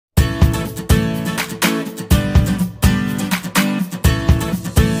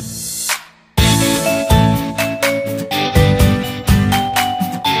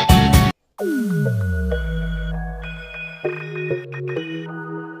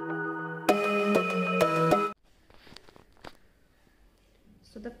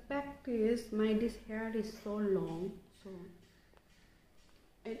this hair is so long, so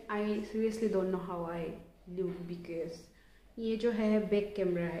and I seriously don't know how I look because ये जो है back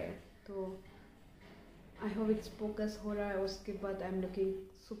camera है, तो I hope it's focus हो रहा है. उसके बाद I'm looking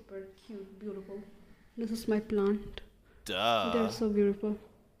super cute, beautiful. This is my plant. Duh. They're so beautiful.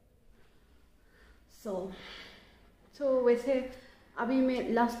 So वैसे अभी मैं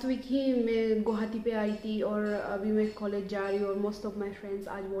लास्ट वीक ही मैं गुवाहाटी पे आई थी और अभी मैं कॉलेज जा रही हूँ और मोस्ट ऑफ माय फ्रेंड्स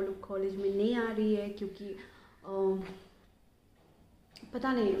आज वो लोग कॉलेज में नहीं आ रही है क्योंकि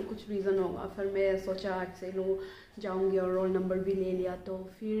पता नहीं कुछ रीज़न होगा. फिर मैं सोचा आज से जाऊँगी और रोल नंबर भी ले लिया, तो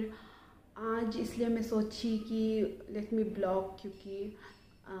फिर आज इसलिए मैं सोची कि लेट मी ब्लॉग, क्योंकि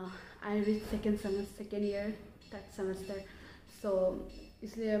I reach second year third semester, सो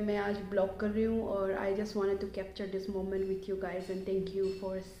इसलिए मैं आज ब्लॉग कर रही हूँ और I just wanted to capture this moment with you guys and thank you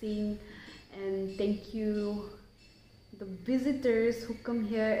for seeing and thank you the visitors who come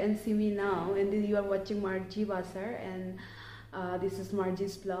here and see me now, and you are watching Margie Basar and this is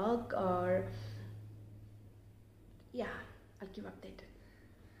Margie's vlog, or yeah, I'll keep updated.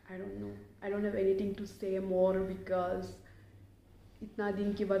 I don't know, I don't have anything to say more because इतना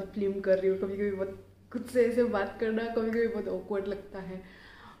दिन के बाद film कर रही हूँ. कभी कभी बहुत खुद से ऐसे बात करना कभी कभी बहुत awkward लगता है.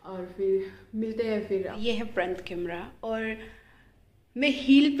 और फिर मिलते हैं. फिर ये है फ्रंट कैमरा और मैं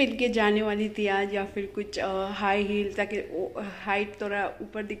हील पहन के जाने वाली थी आज, या फिर कुछ हाई हील ताकि हाइट थोड़ा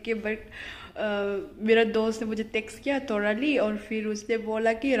ऊपर दिखे, बट मेरा दोस्त ने मुझे टेक्स्ट किया थोड़ा ली और फिर उसने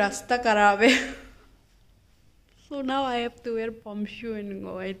बोला कि रास्ता खराब है. So now I have to wear palm shoe and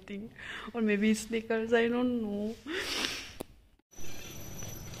go, I think, or maybe sneakers, I don't know.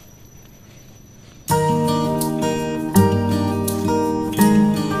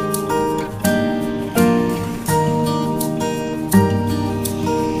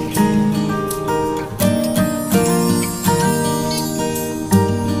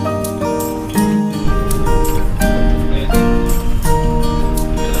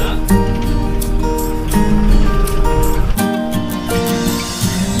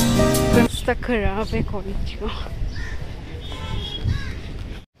 खराब है कॉलेज का.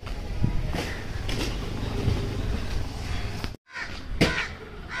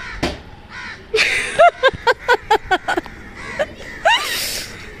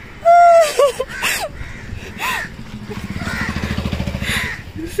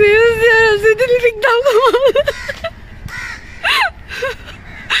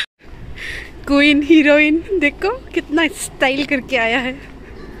 क्वीन हीरोइन देखो कितना स्टाइल करके आया है.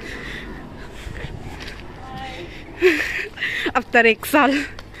 After 1 साल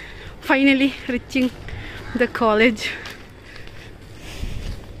finally reaching the college.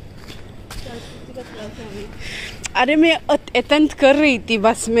 अरे मैं अटेंड कर रही थी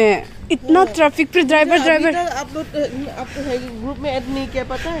बस में, इतना ट्रैफिक पे ड्राइवर आप ग्रुप में ऐड नहीं किया,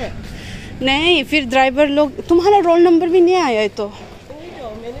 पता है? नहीं, फिर ड्राइवर लोग, तुम्हारा रोल नंबर भी नहीं आया है तो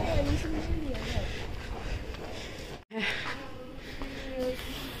मैंने तो एडमिशन नहीं लिया.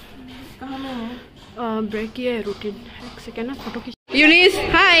 कहाँ में है? ब्रेक किया है रूटीन. एक सेकेंड ना, फोटो खींच. यूनिस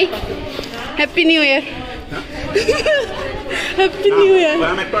हाय, happy new year. Happy new year.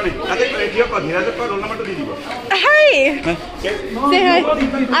 Hi, say hi.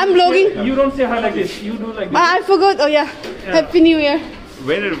 I'm vlogging. You don't say hi like this. You do like this. I forgot. Oh yeah. Happy New Year.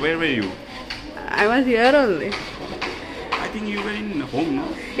 Where were you? I was here only. I think you were in home, no?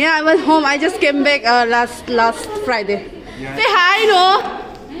 Yeah, I was home. I just came back last Friday. Yeah. Say hi, no.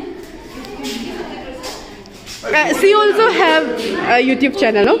 She also have a YouTube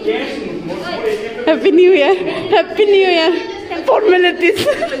channel, no? Happy New Year. Happy New Year. Formalities.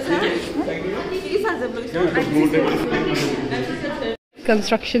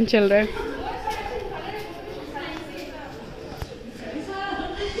 Construction चल रहा है.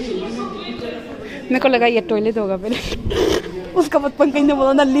 मेरे को लगा ये toilet होगा पहले. उसका मत पंकज ने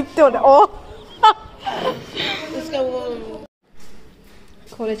बोला ना लिफ्ट हो रहा. ओ उसका वो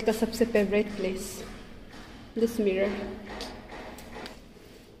कॉलेज का सबसे फेवरेट प्लेस, दिस मिरर.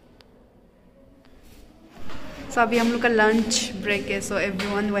 सो अभी हम लोग का लंच ब्रेक है, so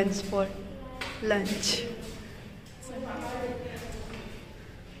everyone vents for lunch.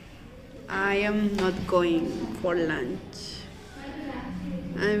 I am not going for lunch.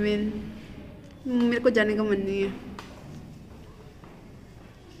 I mean, मेरे को जाने का मन नहीं है.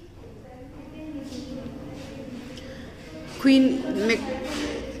 क्वीन में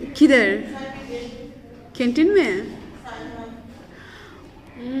किधर? कैंटीन में?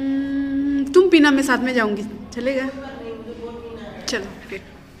 तुम पीना, मैं साथ में जाऊंगी, चलेगा? चलो फिर.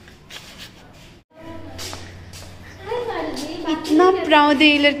 इतना प्राउड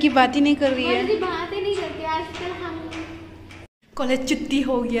है, लड़की बात ही नहीं कर रही है. कॉलेज छुट्टी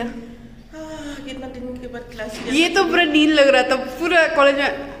हो गया. कितना दिन के बाद क्लास किया? ये तो पूरा नींद लग रहा था पूरा कॉलेज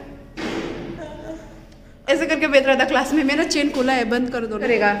में, ऐसे करके बैठ रहा था क्लास में। मेरा चेन खुला है, बंद कर दो।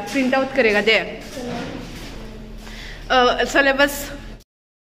 करेगा, प्रिंट आउट करेगा दे सिलेबस।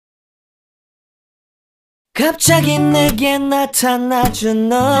 갑자기 내게 나타나준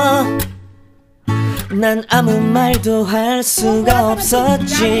너 난 아무 말도 할 수가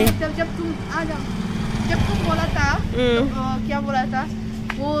없었지 जब तुम आ जाओ, जब तुम बोला था क्या बोला था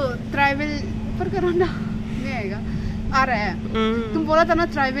वो ट्राइबल ऊपर करो ना, नहीं आएगा, आ रहा है। तुम बोला था ना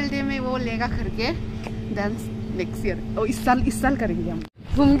ट्राइबल डे में वो लेगा करके डांस नेक्स्ट ईयर, और इस साल करेंगे हम।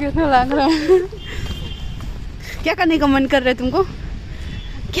 घूम के तो लग रहा है क्या करने का मन कर रहा है तुमको?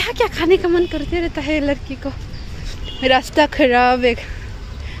 क्या क्या खाने का मन करते रहता है लड़की को। रास्ता खराब है,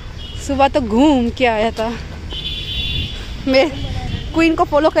 सुबह तो घूम के आया था। मैं क्वीन को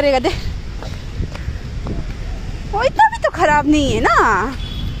फॉलो करेगा दे, वो इतना भी तो खराब नहीं है ना।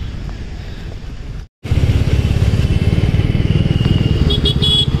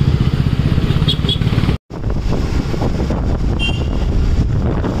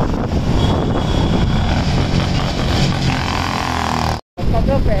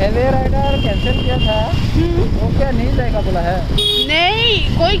 जो पहले राइडर कैंसिल किया था वो क्या नहीं जाएगा बोला है? नहीं,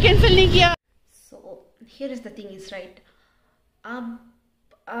 कोई कैंसिल नहीं किया। So here is the thing is right, अब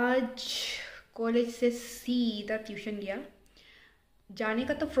आज कॉलेज से सीधा ट्यूशन गया। जाने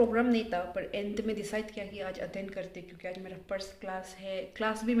का तो प्रोग्राम नहीं था, पर एंड में डिसाइड किया कि आज अटेंड करते, क्योंकि आज मेरा फर्स्ट क्लास है।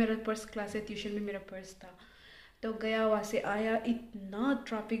 क्लास भी मेरा फर्स्ट क्लास है, ट्यूशन भी मेरा फर्स्ट था। तो गया, वहाँ से आया, इतना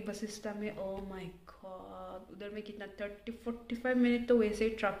ट्रैफिक बस स्टॉप में, ओ माय गॉड। उधर में कितना 30-45 मिनट तो वैसे ही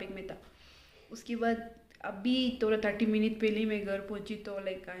ट्रैफिक में था। उसके बाद अभी थोड़ा 30 मिनट पहले मैं घर पहुंची, तो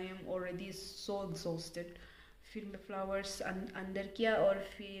like I am already so exhausted. फिर मैं फ्लावर्स अंदर किया और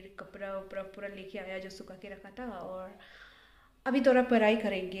फिर कपड़ा उपड़ा पूरा लेके आया जो सुखा के रखा था। और अभी थोड़ा पढ़ाई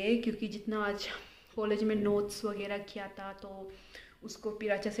करेंगे, क्योंकि जितना आज कॉलेज में नोट्स वगैरह किया था तो उसको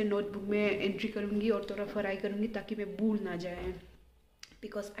फिर अच्छा से नोटबुक में एंट्री करूँगी और थोड़ा पढ़ाई करूँगी ताकि मैं भूल ना जाए,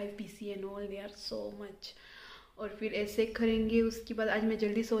 because IPC and all they are so much. और फिर ऐसे करेंगे। उसके बाद आज मैं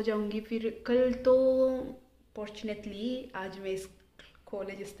जल्दी सो जाऊँगी। फिर कल तो फॉर्चुनेटली आज मैं इस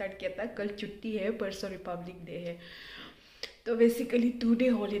कॉलेज स्टार्ट किया था, कल छुट्टी है, परसों रिपब्लिक डे है। तो बेसिकली 2 डे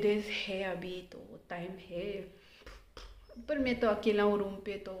हॉलीडेज है अभी, तो टाइम है। पर मैं तो अकेला हूँ रूम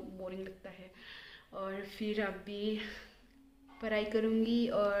पे, तो बोरिंग लगता है। और फिर अभी पढ़ाई करूँगी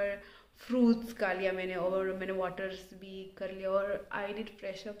और फ्रूट्स खा लिया मैंने, और मैंने वाटर्स भी कर लिया, और I did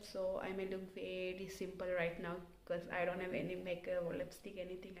fresh up, so I may look very simple right now because I don't have any makeup और लिपस्टिक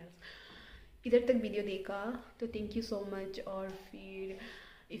एनीथिंग एल्स। इधर तक वीडियो देखा तो थैंक यू सो मच। और फिर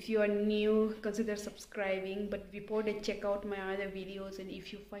if you are new, consider subscribing, but before that check out my other videos, and if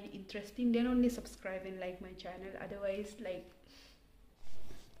you find interesting then only subscribe and like my channel. Otherwise, like,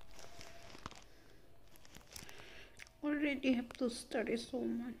 already have to study so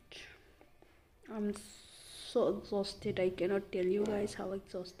much. I'm so exhausted, I cannot tell you guys how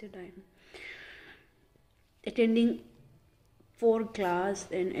exhausted I am. Attending 4 class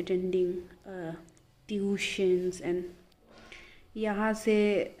and attending tuitions, and यहाँ से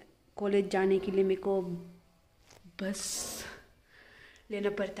college जाने के लिए मेरे को बस लेना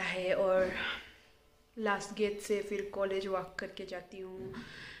पड़ता है, और लास्ट गेट से फिर कॉलेज वॉक करके जाती हूँ।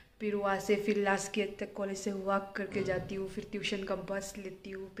 फिर वहाँ से फिर लास्ट गेट तक कॉलेज से वॉक करके जाती हूँ। फिर ट्यूशन का बस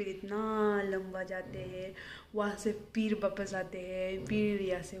लेती हूँ, फिर इतना लंबा जाते हैं, वहाँ से फिर वापस आते हैं, फिर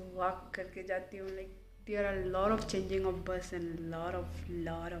यहाँ से वॉक करके जाती हूँ। Like there are lot of changing of बस एंड लॉट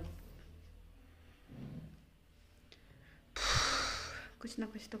ऑफ कुछ ना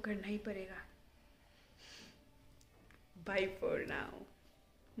कुछ तो करना ही पड़ेगा। Bye for now,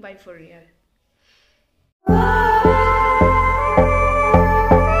 bye for real.